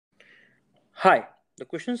Hi, the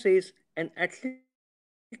question says an athlete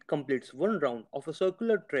completes one round of a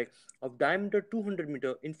circular track of diameter 200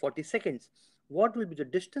 meter in 40 seconds. What will be the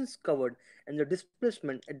distance covered and the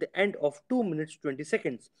displacement at the end of 2 minutes 20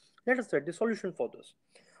 seconds? Let us write the solution for this.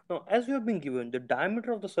 Now, as we have been given, the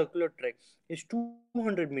diameter of the circular track is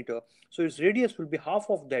 200 meter, so its radius will be half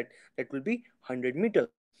of that, that will be 100 meters.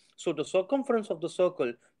 So the circumference of the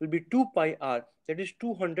circle will be 2 pi r, that is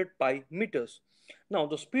 200 pi meters. Now,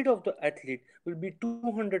 the speed of the athlete will be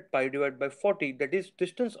 200 pi divided by 40, that is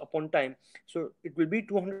distance upon time. So it will be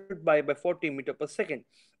 200 pi by 40 meter per second.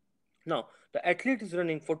 Now, the athlete is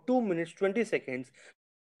running for 2 minutes 20 seconds,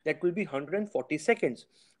 that will be 140 seconds.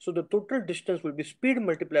 So the total distance will be speed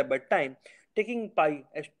multiplied by time. Taking pi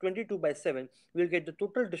as 22 by 7, we will get the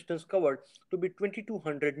total distance covered to be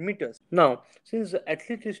 2200 meters. Now, since the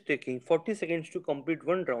athlete is taking 40 seconds to complete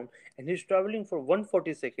one round and he is traveling for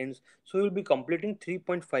 140 seconds, so he will be completing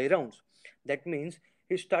 3.5 rounds. That means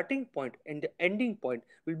his starting point and the ending point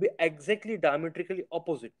will be exactly diametrically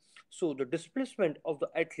opposite. So the displacement of the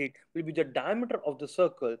athlete will be the diameter of the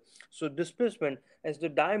circle. So displacement as the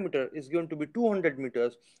diameter is going to be 200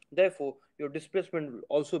 meters. Therefore, your displacement will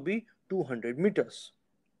also be 200 meters.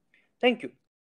 Thank you.